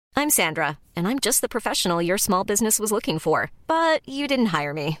I'm Sandra, and I'm just the professional your small business was looking for. But you didn't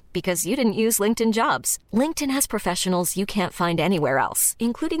hire me because you didn't use LinkedIn Jobs. LinkedIn has professionals you can't find anywhere else,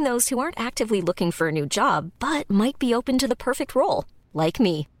 including those who aren't actively looking for a new job, but might be open to the perfect role, like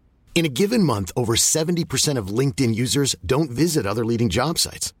me. In a given month, over 70% of LinkedIn users don't visit other leading job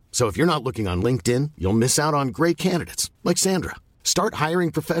sites. So if you're not looking on LinkedIn, you'll miss out on great candidates like Sandra. Start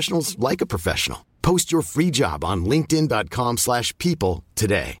hiring professionals like a professional. Post your free job on linkedin.com/people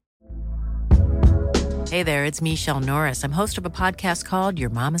today. Hey there, it's Michelle Norris. I'm host of a podcast called Your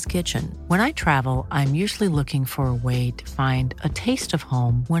Mama's Kitchen. When I travel, I'm usually looking for a way to find a taste of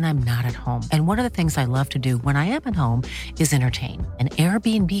home when I'm not at home. And one of the things I love to do when I am at home is entertain. And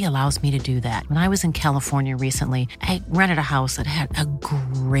Airbnb allows me to do that. When I was in California recently, I rented a house that had a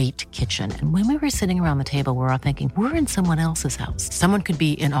great kitchen. And when we were sitting around the table, we're all thinking, we're in someone else's house. Someone could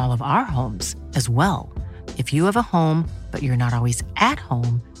be in all of our homes as well. If you have a home, but you're not always at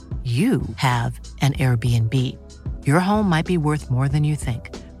home, you have an Airbnb. Your home might be worth more than you think.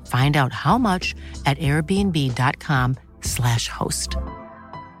 Find out how much at airbnb.com/host.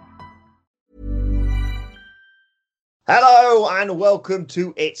 Hello and welcome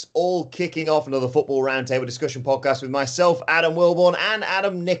to It's All Kicking Off, another football roundtable discussion podcast with myself, Adam Wilborn, and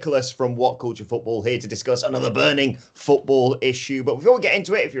Adam Nicholas from What Culture Football, here to discuss another burning football issue. But before we get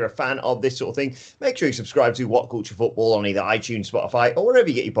into it, if you're a fan of this sort of thing, make sure you subscribe to What Culture Football on either iTunes, Spotify, or wherever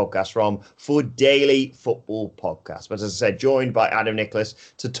you get your podcasts from for daily football podcasts. But as I said, joined by Adam Nicholas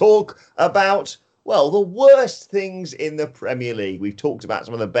to talk about, well, the worst things in the Premier League. We've talked about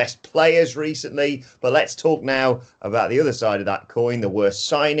some of the best players recently, but let's talk now about the other side of that coin, the worst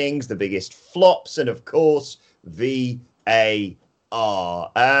signings, the biggest flops, and of course, VAR.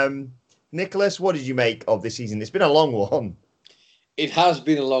 Nicholas, what did you make of this season? It's been a long one. It has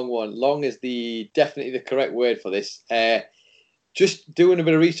been a long one. Long is definitely the correct word for this. Just doing a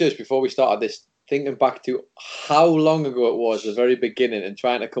bit of research before we started this, thinking back to how long ago it was, the very beginning, and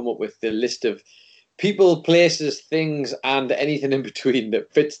trying to come up with the list of people, places, things, and anything in between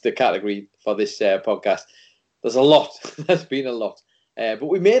that fits the category for this podcast. There's a lot. There's been a lot. But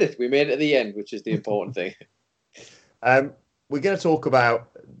we made it. We made it at the end, which is the important thing. We're going to talk about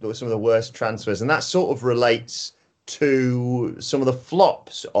some of the worst transfers, and that sort of relates to some of the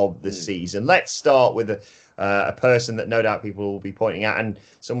flops of the season. Let's start with a person that no doubt people will be pointing at, and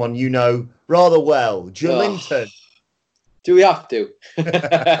someone you know rather well, Joelinton. Do we have to?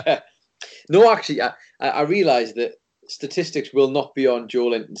 No, actually, I realise that statistics will not be on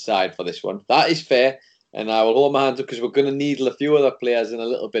Joelinton's side for this one. That is fair, and I will hold my hands up because we're going to needle a few other players in a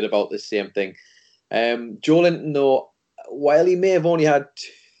little bit about this same thing. Joelinton, though, while he may have only had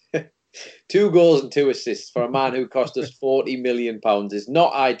 2 goals and 2 assists for a man who cost us £40 million, is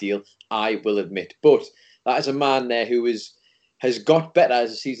not ideal, I will admit. But that is a man there who has got better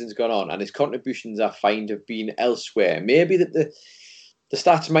as the season's gone on, and his contributions, I find, have been elsewhere. Maybe that the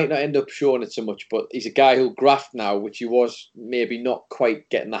stats might not end up showing it so much, but he's a guy who'll graft now, which he was maybe not quite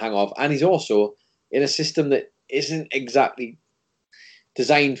getting the hang of. And he's also in a system that isn't exactly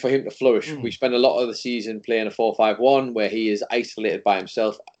designed for him to flourish. We spend a lot of the season playing a 4-5-1 where he is isolated by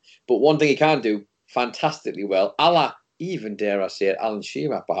himself. But one thing he can do fantastically well, a la, even dare I say it, Alan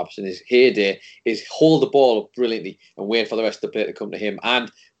Shearer perhaps in his heyday, is hold the ball up brilliantly and wait for the rest of the play to come to him.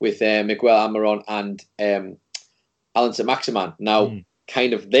 And with Miguel Almiron and Alan Saint-Maximin now,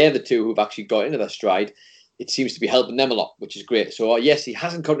 kind of they're the two who've actually got into their stride. It seems to be helping them a lot, which is great. So yes, he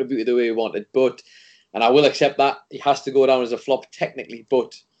hasn't contributed the way he wanted, and I will accept that he has to go down as a flop technically,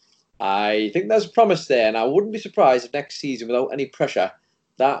 but I think there's promise there, and I wouldn't be surprised if next season, without any pressure,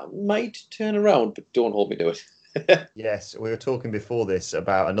 that might turn around, but don't hold me to it. Yes, we were talking before this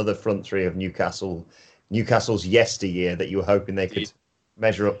about another front three of Newcastle's yesteryear that you were hoping they could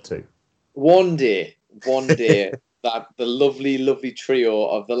measure up to. One day, that the lovely, lovely trio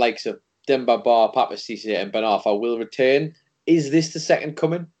of the likes of Demba Ba, Papiss Cissé and Ben Arfa will return. Is this the second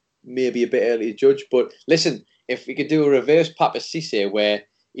coming? Maybe a bit early to judge, but listen, if we could do a reverse Papiss Cissé where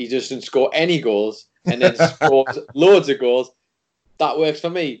he doesn't score any goals and then scores loads of goals, that works for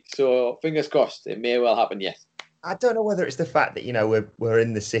me. So fingers crossed, it may well happen, yes. I don't know whether it's the fact that, we're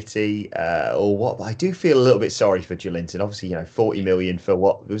in the city or what, but I do feel a little bit sorry for Joelinton. Obviously, 40 million for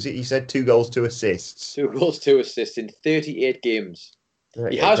what was it? You said 2 goals, 2 assists. 2 goals, 2 assists in 38 games.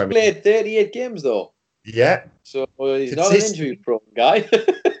 He has played 38 games though. Yeah. So he's not an injury-prone guy.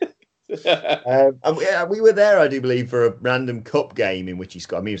 And we were there, I do believe, for a random cup game in which he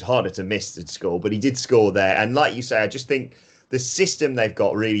scored. I mean, it was harder to miss than score, but he did score there. And like you say, I just think the system they've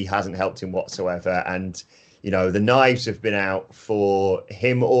got really hasn't helped him whatsoever. And the knives have been out for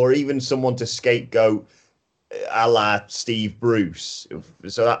him or even someone to scapegoat a la Steve Bruce.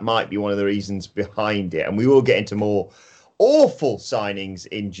 So that might be one of the reasons behind it. And we will get into more awful signings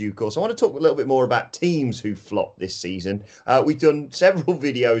in due course. I want to talk a little bit more about teams who flopped this season. We've done several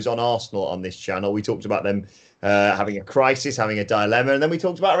videos on Arsenal on this channel. We talked about them having a crisis, having a dilemma, and then we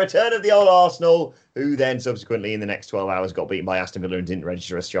talked about a return of the old Arsenal, who then subsequently in the next 12 hours got beaten by Aston Villa and didn't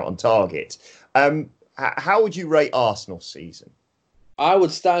register a shot on target. How would you rate Arsenal's season? I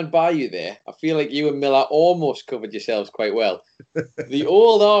would stand by you there. I feel like you and Miller almost covered yourselves quite well. The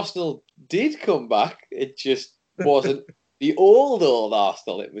old Arsenal did come back. It just wasn't the old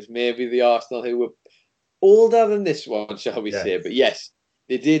Arsenal. It was maybe the Arsenal who were older than this one, shall we say. But yes,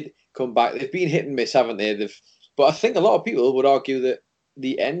 they did come back. They've been hit and miss, haven't they? But I think a lot of people would argue that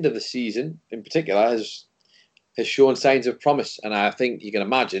the end of the season, in particular, has shown signs of promise. And I think you can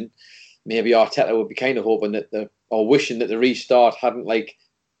imagine maybe Arteta would be kind of hoping that or wishing that the restart hadn't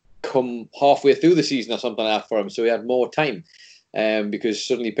come halfway through the season or something like that for him, so he had more time. Because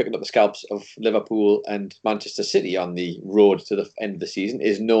suddenly picking up the scalps of Liverpool and Manchester City on the road to the end of the season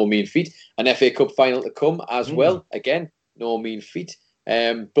is no mean feat. An FA Cup final to come as well. Again, no mean feat.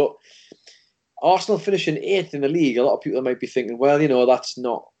 But Arsenal finishing 8th in the league, a lot of people might be thinking, well, that's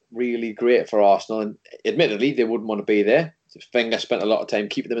not really great for Arsenal. And admittedly, they wouldn't want to be there. Wenger spent a lot of time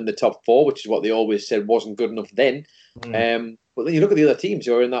keeping them in the top 4, which is what they always said wasn't good enough then. But then you look at the other teams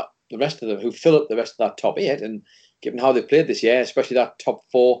who are in that, the rest of them, who fill up the rest of that top 8, and given how they played this year, especially that top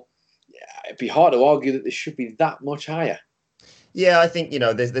 4, it'd be hard to argue that they should be that much higher. Yeah, I think,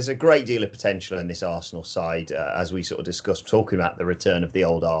 there's a great deal of potential in this Arsenal side, as we sort of discussed, talking about the return of the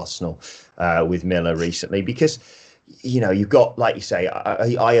old Arsenal with Miller recently, because, you've got, like you say,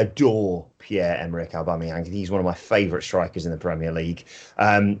 I adore Pierre-Emerick Aubameyang. He's one of my favourite strikers in the Premier League.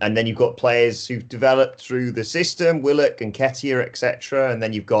 And then you've got players who've developed through the system, Willock and Nketiah, etc. And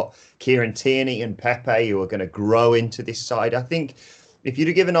then you've got Kieran Tierney and Pepe, who are going to grow into this side. I think if you'd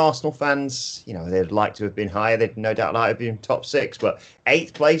have given Arsenal fans, they'd like to have been higher. They'd no doubt like to have been top 6. But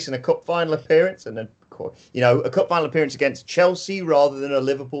 8th place in a cup final appearance, and then, a cup final appearance against Chelsea rather than a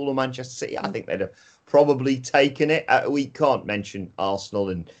Liverpool or Manchester City, I think they'd have probably taken it. We can't mention Arsenal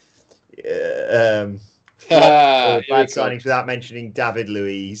and bad signings without mentioning David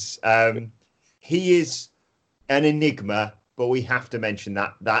Luiz. He is an enigma, but we have to mention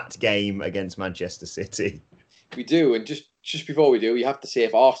that game against Manchester City. We do, and just before we do, you have to say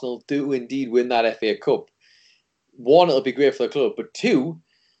if Arsenal do indeed win that FA Cup, 1, it'll be great for the club, but 2,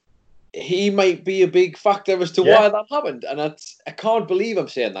 he might be a big factor as to why that happened. And I can't believe I'm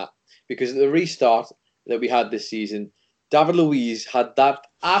saying that, because at the restart that we had this season, David Luiz had that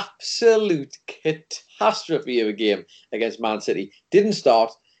absolute catastrophe of a game against Man City. Didn't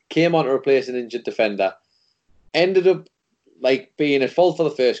start, came on to replace an injured defender, ended up being at fault for the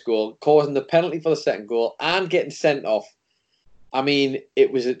first goal, causing the penalty for the second goal, and getting sent off. I mean,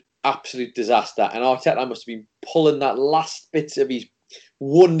 it was an absolute disaster. And Arteta must have been pulling that last bits of his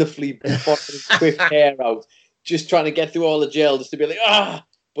wonderfully quick hair out, just trying to get through all the gel, just to be like,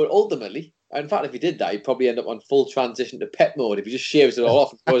 But ultimately, in fact, if he did that, he'd probably end up on full transition to pet mode if he just shaves it all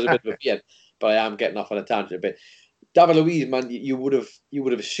off and throws a bit of a beard. But I am getting off on a tangent a bit. David Luiz, man, you would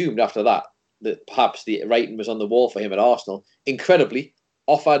have assumed after that perhaps the writing was on the wall for him at Arsenal. Incredibly,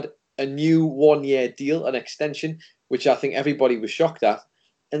 offered a new 1-year deal, an extension, which I think everybody was shocked at.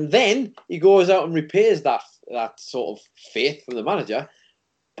 And then he goes out and repays that sort of faith from the manager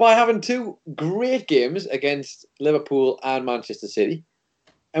by having 2 great games against Liverpool and Manchester City.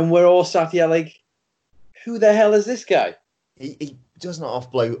 And we're all sat here like, who the hell is this guy? He does not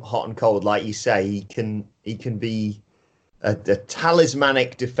off-blow hot and cold, like you say. He can be a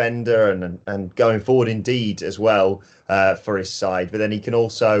talismanic defender and going forward indeed as well for his side. But then he can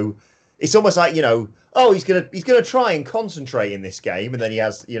also, it's almost like, he's gonna try and concentrate in this game, and then he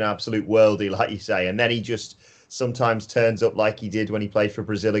has absolute worldie, like you say, and then he just sometimes turns up like he did when he played for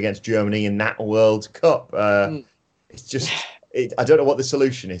Brazil against Germany in that World Cup. It's just. I don't know what the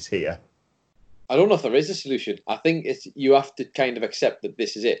solution is here. I don't know if there is a solution. I think you have to kind of accept that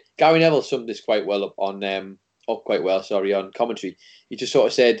this is it. Gary Neville summed this quite well up on commentary. He just sort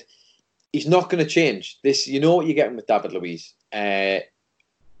of said he's not going to change this. You know what you're getting with David Luiz.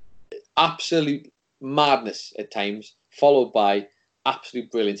 Absolute madness at times, followed by absolute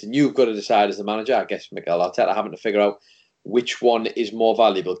brilliance. And you've got to decide as the manager, I guess, Mikel Arteta, having to figure out which one is more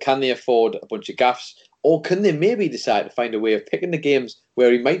valuable. Can they afford a bunch of gaffes? Or can they maybe decide to find a way of picking the games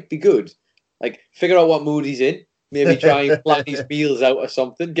where he might be good? Figure out what mood he's in, maybe try and plan his meals out or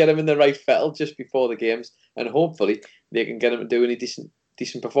something, get him in the right fettle just before the games, and hopefully they can get him to do any decent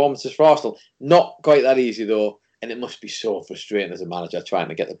performances for Arsenal. Not quite that easy, though, and it must be so frustrating as a manager trying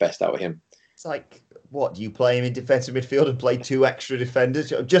to get the best out of him. It's like what, do you play him in defensive midfield and play 2 extra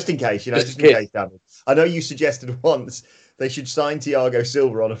defenders? Just in case, just in case, David. I know you suggested once they should sign Thiago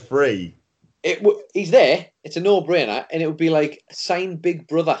Silva on a free. He's there. It's a no-brainer. And it would be like sign Big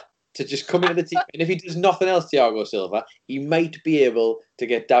Brother to just come into the team. And if he does nothing else, Thiago Silva, he might be able to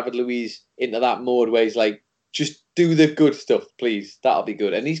get David Luiz into that mode where he's like, just do the good stuff, please. That'll be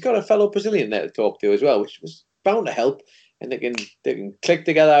good. And he's got a fellow Brazilian there to talk to as well, which was bound to help. And they can click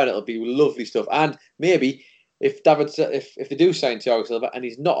together and it'll be lovely stuff. And maybe if they do sign Thiago Silva and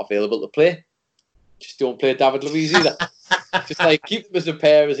he's not available to play, just don't play David Luiz either. Just like keep them as a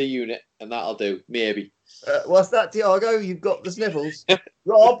pair, as a unit, and that'll do. Maybe. What's that, Thiago? You've got the sniffles.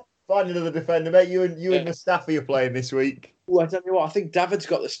 Rob, find another defender, mate. You and Mustafi are playing this week. Oh, I tell you what, I think David's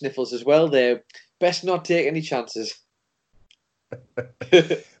got the sniffles as well. There, best not take any chances.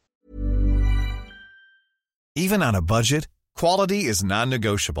 Even on a budget, quality is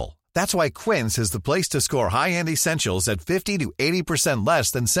non-negotiable. That's why Quince is the place to score high-end essentials at 50 to 80% less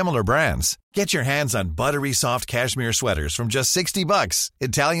than similar brands. Get your hands on buttery soft cashmere sweaters from just $60,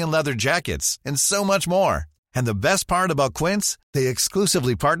 Italian leather jackets, and so much more. And the best part about Quince, they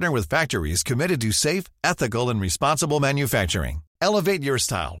exclusively partner with factories committed to safe, ethical, and responsible manufacturing. Elevate your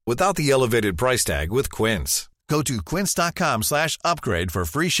style without the elevated price tag with Quince. Go to quince.com/upgrade for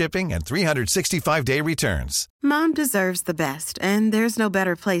free shipping and 365-day returns. Mom deserves the best, and there's no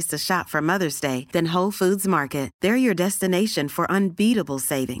better place to shop for Mother's Day than Whole Foods Market. They're your destination for unbeatable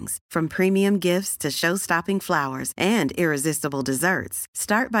savings, from premium gifts to show-stopping flowers and irresistible desserts.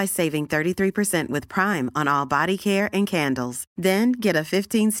 Start by saving 33% with Prime on all body care and candles. Then get a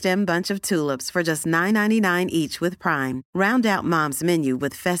 15-stem bunch of tulips for just $9.99 each with Prime. Round out Mom's menu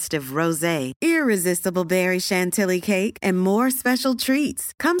with festive rosé, irresistible berry chantilly cake, and more special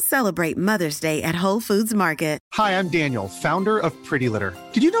treats. Come celebrate Mother's Day at Whole Foods Market. Hi, I'm Daniel, founder of Pretty Litter.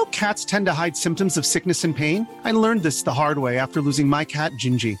 Did you know cats tend to hide symptoms of sickness and pain? I learned this the hard way after losing my cat,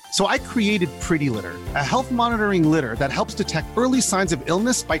 Gingy. So I created Pretty Litter, a health monitoring litter that helps detect early signs of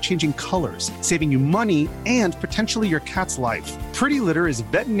illness by changing colors, saving you money and potentially your cat's life. Pretty Litter is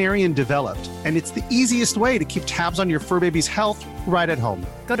veterinarian developed, and it's the easiest way to keep tabs on your fur baby's health right at home.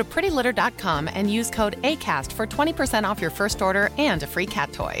 Go to prettylitter.com and use code ACAST for 20% off your first order and a free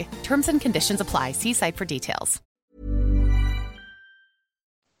cat toy. Terms and conditions apply. See site for details.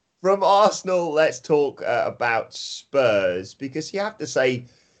 From Arsenal, let's talk about Spurs, because you have to say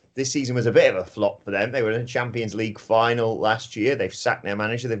this season was a bit of a flop for them. They were in a Champions League final last year. They've sacked their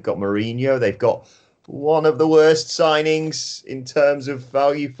manager. They've got Mourinho. They've got one of the worst signings in terms of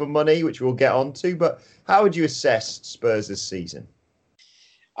value for money, which we'll get onto. But how would you assess Spurs this season?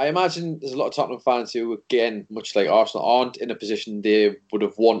 I imagine there's a lot of Tottenham fans who, again, much like Arsenal, aren't in a position they would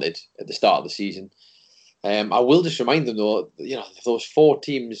have wanted at the start of the season. I will just remind them, though, those 4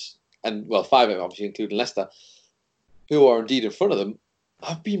 teams, and, 5 of them, obviously, including Leicester, who are indeed in front of them,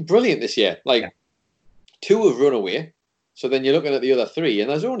 have been brilliant this year. 2 have run away. So then you're looking at the other 3, and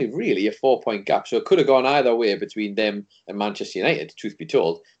there's only really a 4-point gap. So it could have gone either way between them and Manchester United, truth be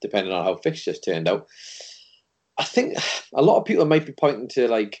told, depending on how fixtures turned out. I think a lot of people might be pointing to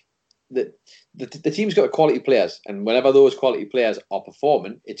the team's got quality players, and whenever those quality players are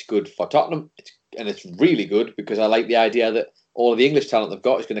performing, it's good for Tottenham. It's really good because I like the idea that all of the English talent they've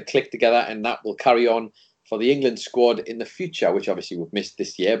got is going to click together, and that will carry on for the England squad in the future, which obviously we've missed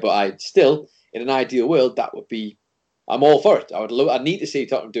this year. But I'd still, in an ideal world, that would be. I'm all for it. I need to see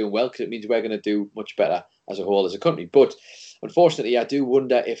Tottenham doing well because it means we're going to do much better as a whole as a country. But unfortunately, I do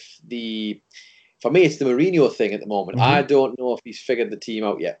wonder if for me, it's the Mourinho thing at the moment. Mm-hmm. I don't know if he's figured the team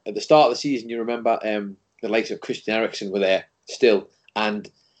out yet. At the start of the season, you remember the likes of Christian Eriksen were there still. And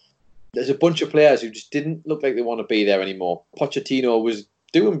there's a bunch of players who just didn't look like they want to be there anymore. Pochettino was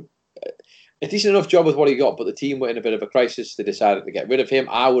doing a decent enough job with what he got, but the team were in a bit of a crisis. They decided to get rid of him.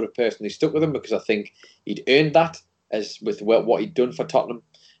 I would have personally stuck with him because I think he'd earned that as with what he'd done for Tottenham.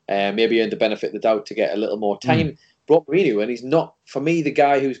 Maybe earned the benefit of the doubt to get a little more time. Brought Mourinho, and he's not, for me, the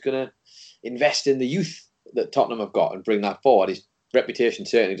guy who's going to invest in the youth that Tottenham have got and bring that forward. His reputation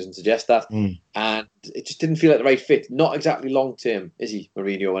certainly doesn't suggest that. And it just didn't feel like the right fit. Not exactly long-term, is he,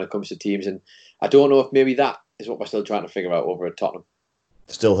 Mourinho, when it comes to teams? And I don't know if maybe that is what we're still trying to figure out over at Tottenham.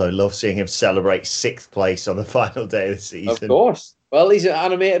 Still, though, love seeing him celebrate 6th place on the final day of the season. Of course. Well, he's an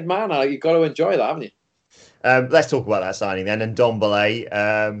animated man. You've got to enjoy that, haven't you? Let's talk about that signing then. And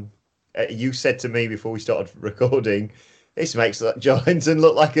Ndombele, you said to me before we started recording, this makes Joelinton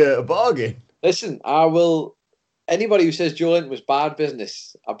look like a bargain. Listen, anybody who says Joelinton was bad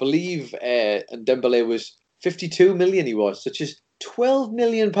business, I believe Ndombele was 52 million he was, such as £12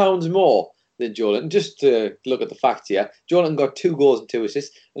 million more than Joelinton. Just to look at the facts here, Joelinton got 2 goals and 2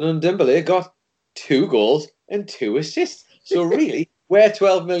 assists, and Ndombele got 2 goals and 2 assists. So really, we're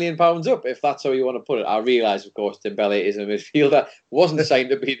 £12 million up, if that's how you want to put it. I realise, of course, Dembele is a midfielder. Wasn't signed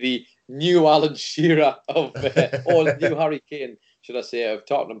to be the new Alan Shearer of, or new Harry Kane, should I say, of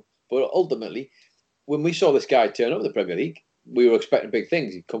Tottenham. But ultimately, when we saw this guy turn up in the Premier League, we were expecting big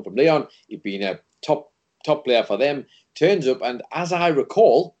things. He'd come from Lyon. He'd been a top player for them. Turns up, and as I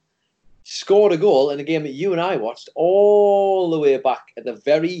recall, scored a goal in a game that you and I watched all the way back at the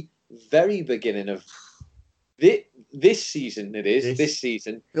very, very beginning of this season. This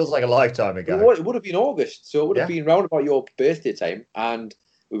season. Feels like a lifetime ago. It would have been August, so it would have been round about your birthday time, and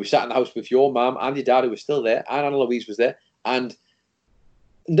we were sat in the house with your mum and your dad, who was still there, and Anna Louise was there, and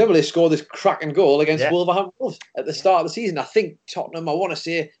Dembele scored this cracking goal against Wolverhampton Wolves at the start of the season. I think Tottenham, I want to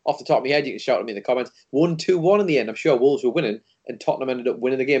say off the top of my head, you can shout at me in the comments, won 2-1 in the end. I'm sure Wolves were winning, and Tottenham ended up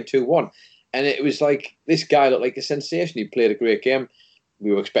winning the game 2-1. And it was like, this guy looked like a sensation. He played a great game.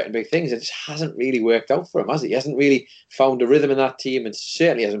 We were expecting big things. It just hasn't really worked out for him, has it? He hasn't really found a rhythm in that team, and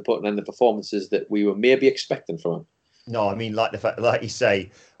certainly hasn't put in the performances that we were maybe expecting from him. No, I mean, like the fact, like you say,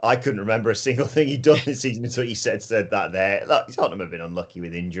 I couldn't remember a single thing he'd done this season until you said that there. Look, Tottenham have been unlucky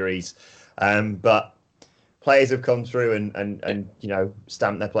with injuries, but players have come through and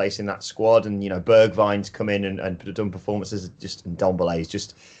stamped their place in that squad. And Bergwijn's come in and done performances. And Ndombele is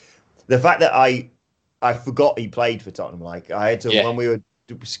just the fact that I forgot he played for Tottenham. Like I had to when we were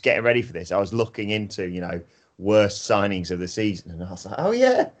getting ready for this, I was looking into worst signings of the season, and I was like, oh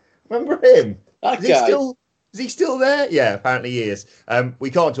yeah, remember him? That guy. Is he still there? Yeah, apparently he is.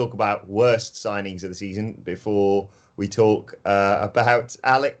 We can't talk about worst signings of the season before we talk about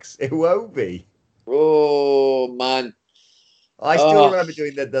Alex Iwobi. Oh, man. I still remember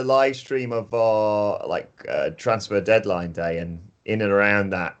doing the live stream of our transfer deadline day, and in and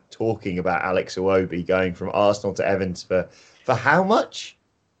around that, talking about Alex Iwobi going from Arsenal to Evans for how much?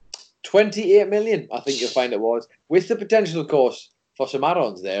 28 million, I think you'll find it was. With the potential, of course, for some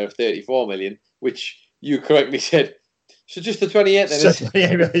add-ons there of 34 million, which you correctly said. So just the 28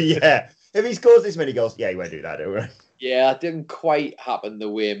 then. Yeah. If he scores this many goals, he won't do that, don't we? Yeah, that didn't quite happen the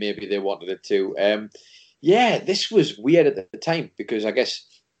way maybe they wanted it to. This was weird at the time, because I guess,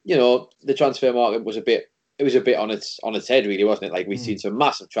 the transfer market was a bit on its head, really, wasn't it? Like, we've seen some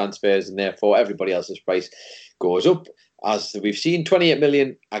massive transfers, and therefore everybody else's price goes up. As we've seen, 28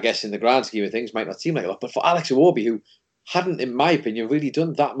 million, I guess, in the grand scheme of things, might not seem like a lot, but for Alex Iwobi, who hadn't, in my opinion, really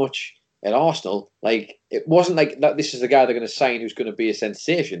done that much at Arsenal, like, it wasn't like that. This is the guy they're going to sign who's going to be a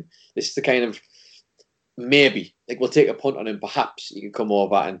sensation. This is the kind of, maybe, like, we'll take a punt on him. Perhaps he can come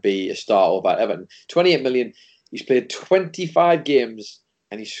over and be a star over at Everton. 28 million. He's played 25 games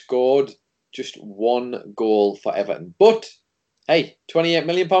and he scored just 1 goal for Everton. But hey, 28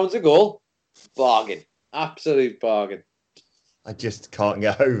 million pounds a goal, bargain, absolute bargain. I just can't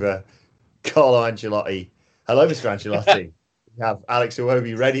get over Carlo Ancelotti. Hello, Mr. Ancelotti. We have Alex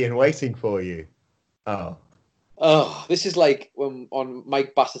Iwobi ready and waiting for you. Oh, this is like when on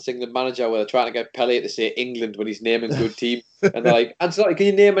Mike Bassett's England Manager, where they're trying to get Pele to say England when he's naming good team, and they're like, Ancelotti, can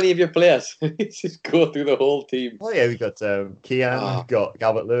you name any of your players? Just go through the whole team. Oh yeah, we've got Kian, we've got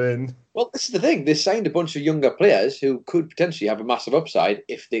Calvert-Lewin. Well, this is the thing. They signed a bunch of younger players who could potentially have a massive upside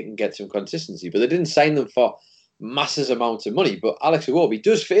if they can get some consistency, but they didn't sign them for massive amounts of money. But Alex Iwobi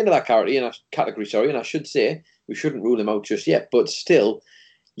does fit into that category, and I should say we shouldn't rule him out just yet, but still,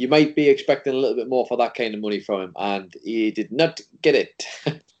 you might be expecting a little bit more for that kind of money from him, and he did not get it.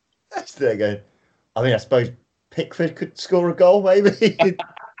 That's there again. I mean, I suppose Pickford could score a goal, maybe. Can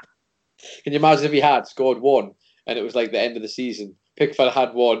you imagine if he had scored 1 and it was like the end of the season? Pickford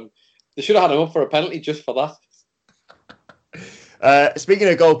had 1. They should have had him up for a penalty just for that. Speaking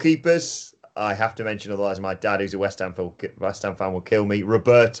of goalkeepers, I have to mention, otherwise my dad, who's a West Ham fan, will kill me.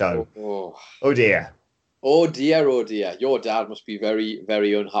 Roberto. Oh dear. Oh dear, oh dear. Your dad must be very,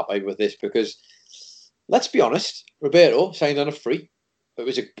 very unhappy with this, because, let's be honest, Roberto signed on a free.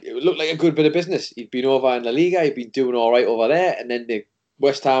 It looked like a good bit of business. He'd been over in La Liga, he'd been doing all right over there, and then the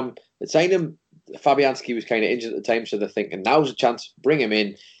West Ham had signed him. Fabianski was kind of injured at the time, so they're thinking, now's a chance, bring him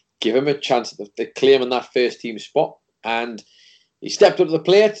in, give him a chance at claiming that first team spot. And he stepped up to the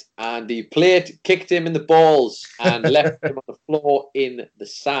plate, and the plate kicked him in the balls and left him on the floor in the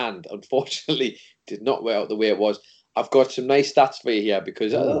sand. Unfortunately, did not work out the way it was. I've got some nice stats for you here,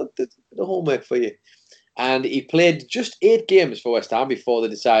 because I did the homework for you. And he played just 8 games for West Ham before they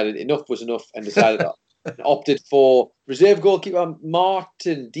decided enough was enough, and decided opted for reserve goalkeeper David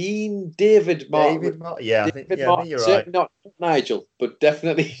Martin. I think you're right. Certainly not Nigel, but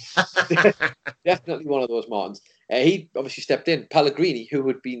definitely one of those Martins. He obviously stepped in. Pellegrini, who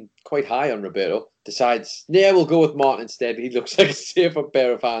had been quite high on Roberto, decides, we'll go with Martin instead. He looks like a safer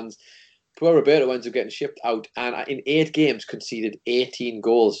pair of hands. poor Roberto ends up getting shipped out, and in 8 games conceded 18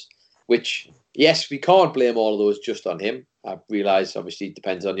 goals, which, yes, we can't blame all of those just on him. I realise, obviously, it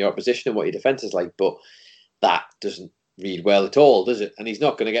depends on your opposition and what your defence is like, but that doesn't read well at all, does it? And he's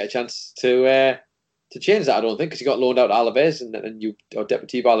not going to get a chance to change that, I don't think, because he got loaned out to Alaves or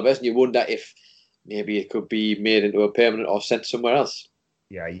Deportivo Alaves, and you wonder if maybe it could be made into a permanent or sent somewhere else.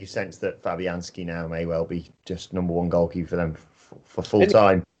 Yeah, you sense that Fabianski now may well be just number one goalkeeper for them for full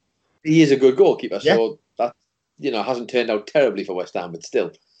time. He is a good goalkeeper, so that hasn't turned out terribly for West Ham, but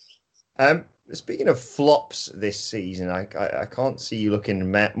still. Speaking of flops this season, I can't see you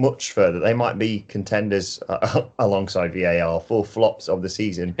looking much further. They might be contenders alongside VAR for flops of the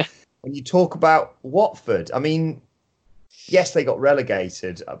season. When you talk about Watford, I mean, yes, they got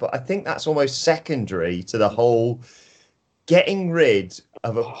relegated, but I think that's almost secondary to the whole getting rid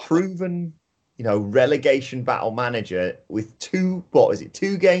of a proven, relegation battle manager with 2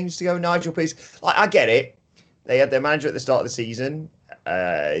 games to go, Nigel Pearson. I get it. They had their manager at the start of the season.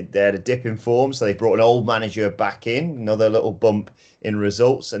 They had a dip in form, so they brought an old manager back in, another little bump in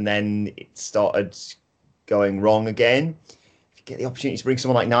results, and then it started going wrong again. If you get the opportunity to bring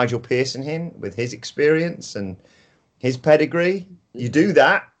someone like Nigel Pearson in with his experience and his pedigree, you do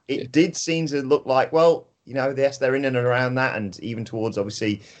that. It did seem to look like, well, yes, they're in and around that, and even towards,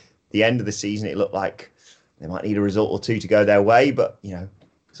 obviously, the end of the season, it looked like they might need a result or 2 to go their way, but,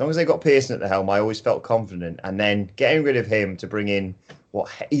 as long as they got Pearson at the helm, I always felt confident. And then getting rid of him to bring in,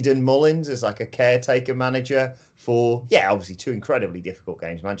 Hayden Mullins as like a caretaker manager for, obviously 2 incredibly difficult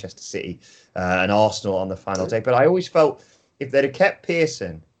games, Manchester City and Arsenal on the final day. But I always felt if they'd have kept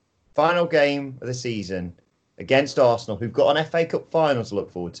Pearson, final game of the season against Arsenal, who've got an FA Cup final to look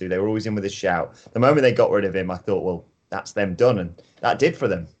forward to, they were always in with a shout. The moment they got rid of him, I thought, well, that's them done. And that did for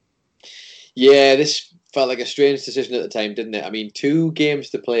them. Yeah, this felt like a strange decision at the time, didn't it? I mean, 2 games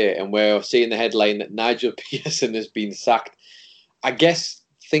to play, and we're seeing the headline that Nigel Pearson has been sacked. I guess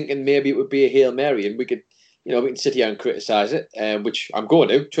thinking maybe it would be a Hail Mary, and we could, we can sit here and criticise it, which I'm going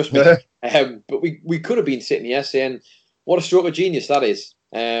to, trust me. But we could have been sitting here saying, what a stroke of genius that is.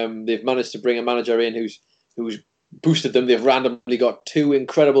 They've managed to bring a manager in who's boosted them. They've randomly got 2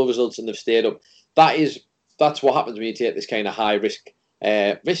 incredible results, and they've stayed up. That's what happens when you take this kind of high risk.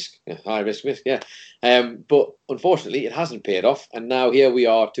 But unfortunately, it hasn't paid off, and now here we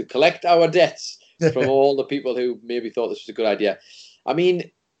are to collect our debts from all the people who maybe thought this was a good idea. I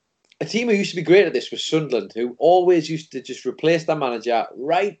mean, a team who used to be great at this was Sunderland, who always used to just replace their manager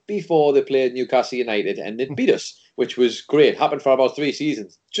right before they played Newcastle United, and they'd beat us, which was great. Happened for about 3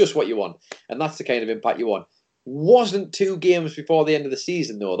 seasons, just what you want, and that's the kind of impact you want. Wasn't 2 games before the end of the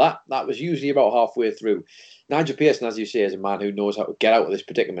season, though. That was usually about halfway through. Nigel Pearson, as you say, is a man who knows how to get out of this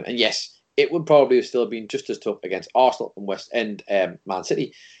predicament. And yes, it would probably have still been just as tough against Arsenal and West End, Man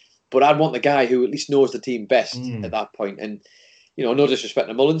City. But I'd want the guy who at least knows the team best at that point. And, no disrespect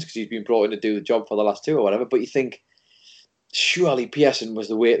to Mullins, because he's been brought in to do the job for the last 2 or whatever. But you think, surely Pearson was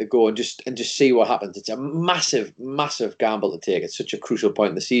the way to go and just see what happens. It's a massive, massive gamble to take at such a crucial point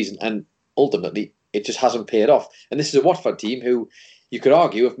in the season. And ultimately, it just hasn't paid off. And this is a Watford team who, you could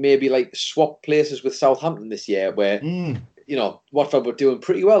argue, have maybe swapped places with Southampton this year, where Watford were doing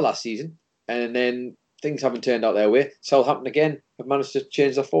pretty well last season, and then things haven't turned out their way. Southampton again have managed to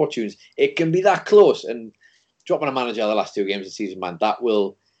change their fortunes. It can be that close, and dropping a manager the last 2 games of the season, man,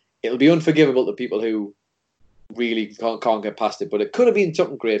 it'll be unforgivable to people who really can't get past it. But it could have been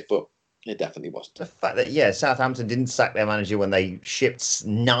something great, but it definitely wasn't. The fact that, Southampton didn't sack their manager when they shipped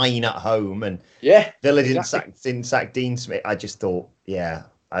 9 at home, and Villa didn't sack Dean Smith. I just thought,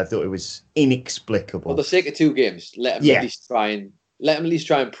 I thought it was inexplicable. For the sake of 2 games, let him at least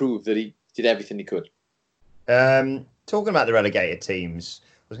try and prove that he did everything he could. Talking about the relegated teams, I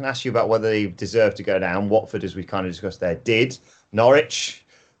was going to ask you about whether they deserve to go down. Watford, as we kind of discussed there, did. Norwich,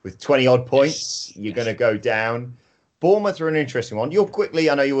 with 20-odd points, you're going to go down. Bournemouth are an interesting one.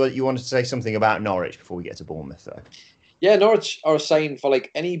 I know you wanted to say something about Norwich before we get to Bournemouth, though. Yeah, Norwich are a sign for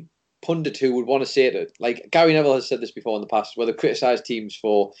any pundit who would want to say it. Gary Neville has said this before in the past, where they criticise teams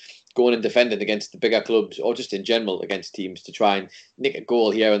for going and defending against the bigger clubs, or just in general against teams to try and nick a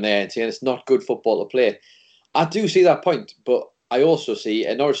goal here and there, and saying it's not good football to play. I do see that point, but I also see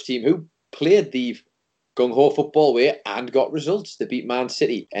a Norwich team who played the gung-ho football way and got results. They beat Man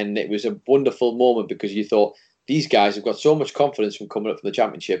City, and it was a wonderful moment because you thought, these guys have got so much confidence from coming up from the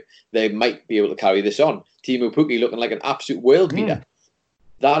Championship, they might be able to carry this on. Teemu Pukki looking like an absolute world beater.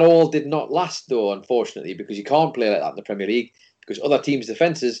 That all did not last, though, unfortunately, because you can't play like that in the Premier League, because other teams'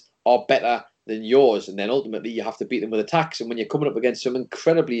 defences are better than yours, and then ultimately you have to beat them with attacks. And when you're coming up against some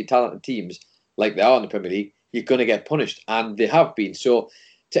incredibly talented teams, like they are in the Premier League, you're going to get punished, and they have been. So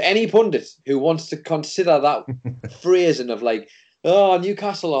to any pundit who wants to consider that phrasing of like, oh,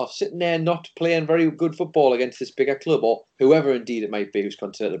 Newcastle are sitting there not playing very good football against this bigger club, or whoever indeed it might be who's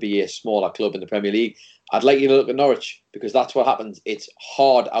considered to be a smaller club in the Premier League, I'd like you to look at Norwich, because that's what happens. It's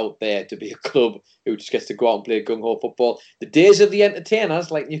hard out there to be a club who just gets to go out and play gung-ho football. The days of the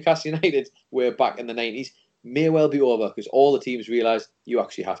entertainers, like Newcastle United, were back in the 90s, may well be over, because all the teams realise you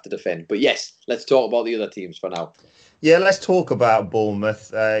actually have to defend. But yes, let's talk about the other teams for now. Yeah, let's talk about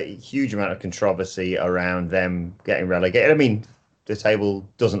Bournemouth. Huge amount of controversy around them getting relegated. I mean, the table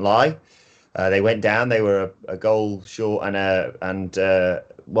doesn't lie. They went down. They were a goal short and a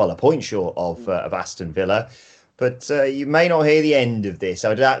point short of Aston Villa. But you may not hear the end of this.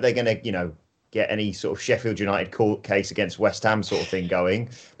 I doubt they're going to, get any sort of Sheffield United court case against West Ham sort of thing going.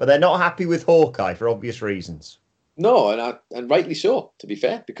 But they're not happy with Hawkeye for obvious reasons. No, and rightly so, to be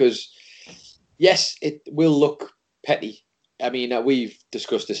fair, because yes, it will look petty. I mean, we've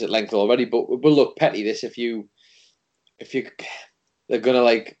discussed this at length already, but it will look petty this if they're gonna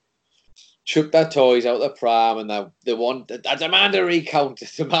like chuck their toys out the pram and they want I demand a recount, I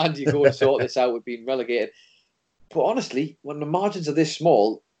demand you go and sort this out with being relegated. But honestly, when the margins are this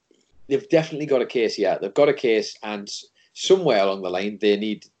small, they've definitely got a case here. They've got a case, and somewhere along the line they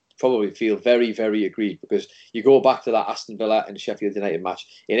need to probably feel very, very aggrieved, because you go back to that Aston Villa and Sheffield United match,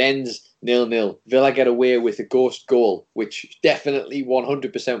 it ends 0-0. Villa get away with a ghost goal, which definitely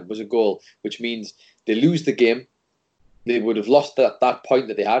 100% was a goal, which means they lose the game. They would have lost that point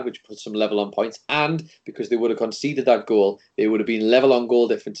that they had, which puts them level on points. And because they would have conceded that goal, they would have been level on goal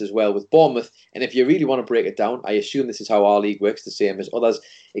difference as well with Bournemouth. And if you really want to break it down, I assume this is how our league works, the same as others.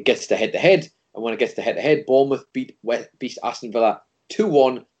 It gets to head-to-head. And when it gets to head-to-head, Bournemouth beat Aston Villa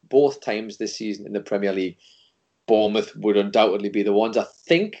 2-1 both times this season in the Premier League. Bournemouth would undoubtedly be the ones. I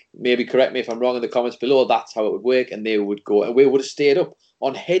think, maybe correct me if I'm wrong in the comments below, that's how it would work. And they would go, and we would have stayed up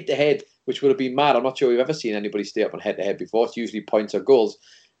on head-to-head, which would have been mad. I'm not sure we've ever seen anybody stay up on head-to-head before. It's usually points or goals.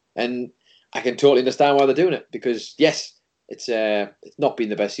 And I can totally understand why they're doing it, because, yes, it's not been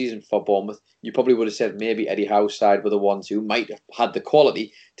the best season for Bournemouth. You probably would have said maybe Eddie Howe's side were the ones who might have had the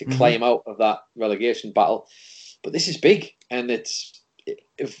quality to climb out of that relegation battle. But this is big, and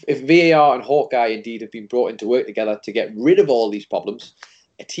if VAR and Hawkeye indeed have been brought into work together to get rid of all these problems,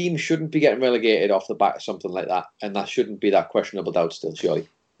 a team shouldn't be getting relegated off the back of something like that, and that shouldn't be that questionable doubt still, surely.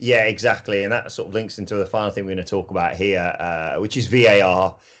 Yeah, exactly. And that sort of links into the final thing we're going to talk about here, which is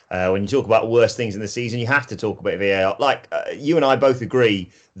VAR. When you talk about worst things in the season, you have to talk about VAR. Like, you and I both agree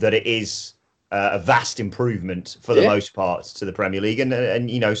that it is a vast improvement for the most part to the Premier League,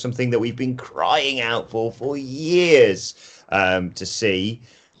 and something that we've been crying out for years to see.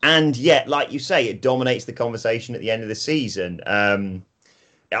 And yet, like you say, it dominates the conversation at the end of the season.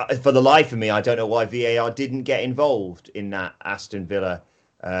 For the life of me, I don't know why VAR didn't get involved in that Aston Villa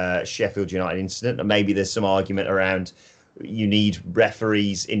Sheffield United incident. And maybe there's some argument around you need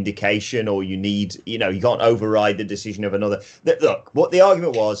referees' indication, or you need, you can't override the decision of another. Look, what the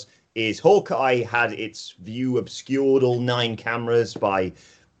argument was is Hawkeye had its view obscured, all 9 cameras by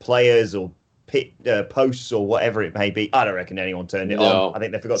players or pit posts or whatever it may be. I don't reckon anyone turned it on. I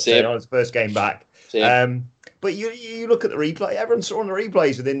think they forgot to turn it on its first game back. But you look at the replay, everyone saw on the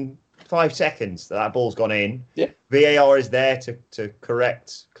replays within 5 seconds that ball's gone in. Yeah. VAR is there to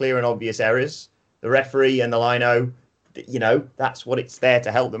correct clear and obvious errors. The referee and the lino, that's what it's there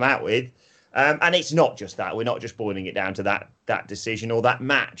to help them out with. And it's not just that. We're not just boiling it down to that decision or that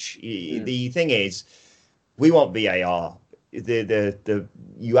match. The thing is, we want VAR.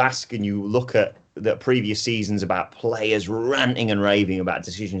 You ask and you look at the previous seasons about players ranting and raving about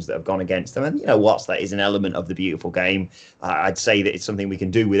decisions that have gone against them. And that is an element of the beautiful game. I'd say that it's something we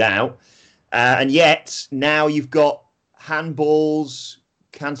can do without. And yet now you've got handballs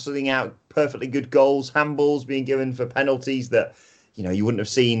cancelling out perfectly good goals, handballs being given for penalties that, you wouldn't have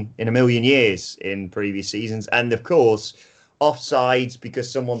seen in a million years in previous seasons. And of course, offsides because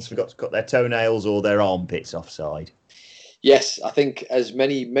someone's forgot to cut their toenails or their armpits offside. Yes, I think as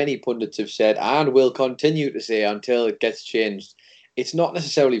many pundits have said, and will continue to say until it gets changed, it's not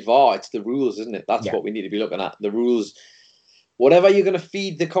necessarily VAR, it's the rules, isn't it? That's what we need to be looking at. The rules, whatever you're going to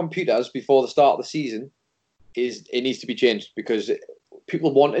feed the computers before the start of the season, it needs to be changed, because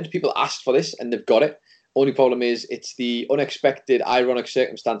people asked for this, and they've got it. Only problem is it's the unexpected, ironic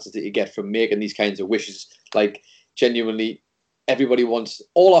circumstances that you get from making these kinds of wishes. Like, genuinely, everybody wants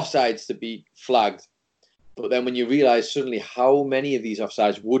all offsides to be flagged. But then when you realise suddenly how many of these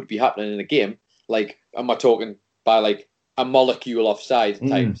offsides would be happening in a game, like, am I talking by like a molecule offside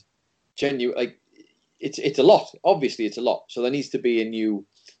times? It's a lot. Obviously, it's a lot. So there needs to be a new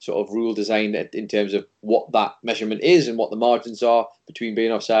sort of rule design in terms of what that measurement is and what the margins are between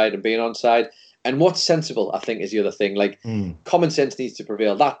being offside and being onside. And what's sensible, I think, is the other thing. Like, common sense needs to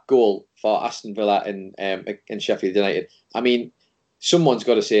prevail. That goal for Aston Villa in Sheffield United, I mean, someone's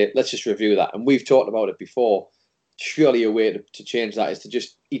got to say, let's just review that. And we've talked about it before. Surely a way to change that is to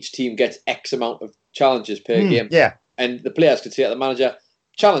just, each team gets X amount of challenges per game. Yeah. And the players could say to the manager,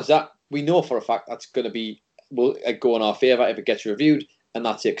 challenge that. We know for a fact that's going to will go in our favour if it gets reviewed. And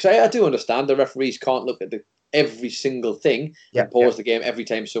that's it. Because I do understand the referees can't look at every single thing and pause the game every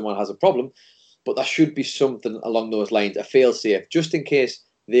time someone has a problem. But there should be something along those lines, a fail-safe, just in case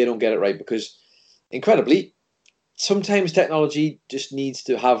they don't get it right. Because, incredibly, sometimes technology just needs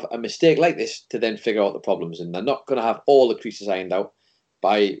to have a mistake like this to then figure out the problems. And they're not going to have all the creases ironed out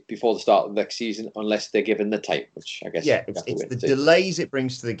before the start of the next season unless they're given the time, which I guess... Yeah, it's the delays it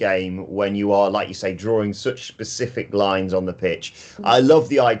brings to the game when you are, like you say, drawing such specific lines on the pitch. I love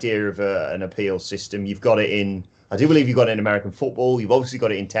the idea of an appeal system. You've got it in... I do believe you've got it in American football. You've obviously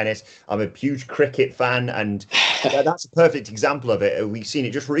got it in tennis. I'm a huge cricket fan, and that's a perfect example of it. We've seen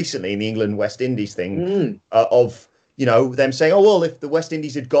it just recently in the England-West Indies thing of, them saying, oh, well, if the West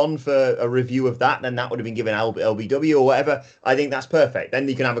Indies had gone for a review of that, then that would have been given LBW or whatever. I think that's perfect. Then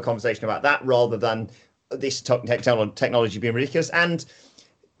you can have a conversation about that rather than this technology being ridiculous. And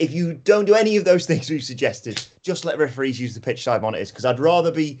if you don't do any of those things we've suggested, just let referees use the pitch side monitors, because I'd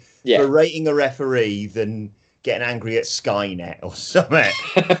rather be berating a referee than getting angry at Skynet or something.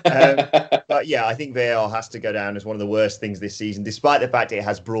 But yeah, I think VAR has to go down as one of the worst things this season, despite the fact it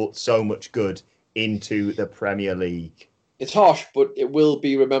has brought so much good into the Premier League. It's harsh, but it will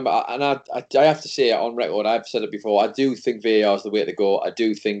be remembered. And I have to say on record, I've said it before, I do think VAR is the way to go. I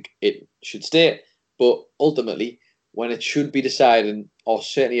do think it should stay. But ultimately, when it should be deciding or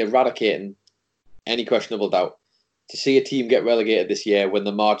certainly eradicating any questionable doubt, to see a team get relegated this year when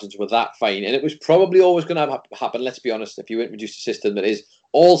the margins were that fine, and it was probably always going to happen, let's be honest, if you introduce a system that is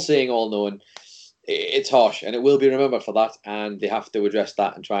all-seeing, all-knowing, it's harsh, and it will be remembered for that, and they have to address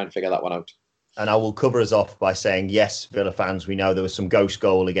that and try and figure that one out. And I will cover us off by saying, yes, Villa fans, we know there was some ghost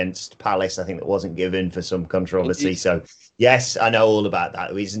goal against Palace, I think, that wasn't given for some controversy. So, yes, I know all about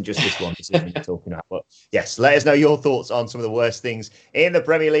that. It isn't just this one decision you're talking about. But, yes, let us know your thoughts on some of the worst things in the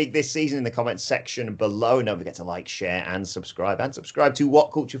Premier League this season in the comments section below. And don't forget to like, share, and subscribe. And subscribe to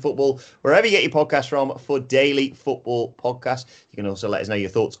What Culture Football, wherever you get your podcasts from, for daily football podcasts. You can also let us know your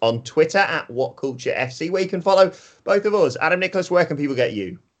thoughts on Twitter at What Culture FC, where you can follow both of us. Adam Nicholas, where can people get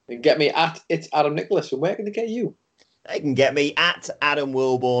you? They can get me at It's Adam Nicholas. And where can they get you? They can get me at Adam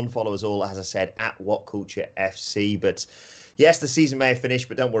Wilborn. Follow us all, as I said, at What Culture FC. But yes, the season may have finished,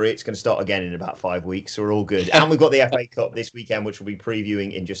 but don't worry, it's going to start again in about 5 weeks. So we're all good. And we've got the FA Cup this weekend, which we'll be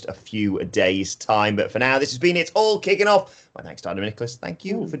previewing in just a few days' time. But for now, this has been It's All Kicking Off. My thanks to Adam Nicholas. Thank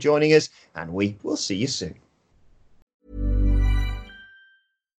you for joining us, and we will see you soon.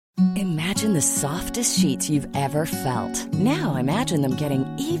 Imagine the softest sheets you've ever felt. Now imagine them getting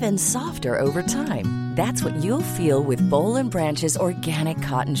even softer over time. That's what you'll feel with Boll & Branch's organic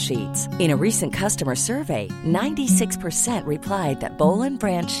cotton sheets. In a recent customer survey, 96% replied that Boll &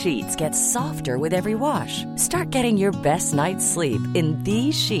 Branch sheets get softer with every wash. Start getting your best night's sleep in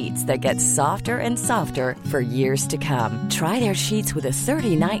these sheets that get softer and softer for years to come. Try their sheets with a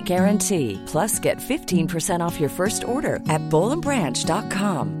 30-night guarantee. Plus, get 15% off your first order at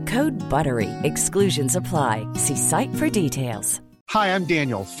bollandbranch.com. Code BUTTERY. Exclusions apply. See site for details. Hi, I'm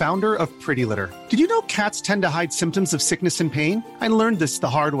Daniel, founder of Pretty Litter. Did you know cats tend to hide symptoms of sickness and pain? I learned this the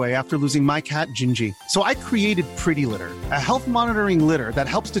hard way after losing my cat, Gingy. So I created Pretty Litter, a health monitoring litter that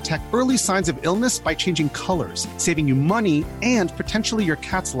helps detect early signs of illness by changing colors, saving you money and potentially your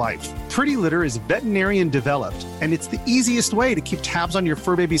cat's life. Pretty Litter is veterinarian developed, and it's the easiest way to keep tabs on your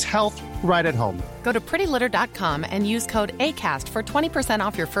fur baby's health right at home. Go to prettylitter.com and use code ACAST for 20%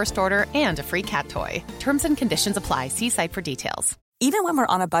 off your first order and a free cat toy. Terms and conditions apply. See site for details. Even when we're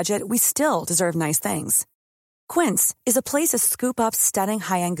on a budget, we still deserve nice things. Quince is a place to scoop up stunning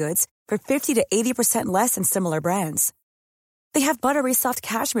high-end goods for 50 to 80% less than similar brands. They have buttery soft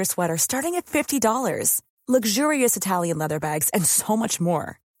cashmere sweaters starting at $50, luxurious Italian leather bags, and so much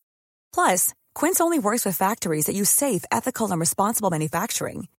more. Plus, Quince only works with factories that use safe, ethical, and responsible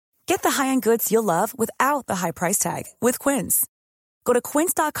manufacturing. Get the high-end goods you'll love without the high price tag with Quince. Go to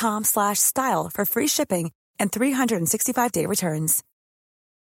quince.com/style for free shipping and 365-day returns.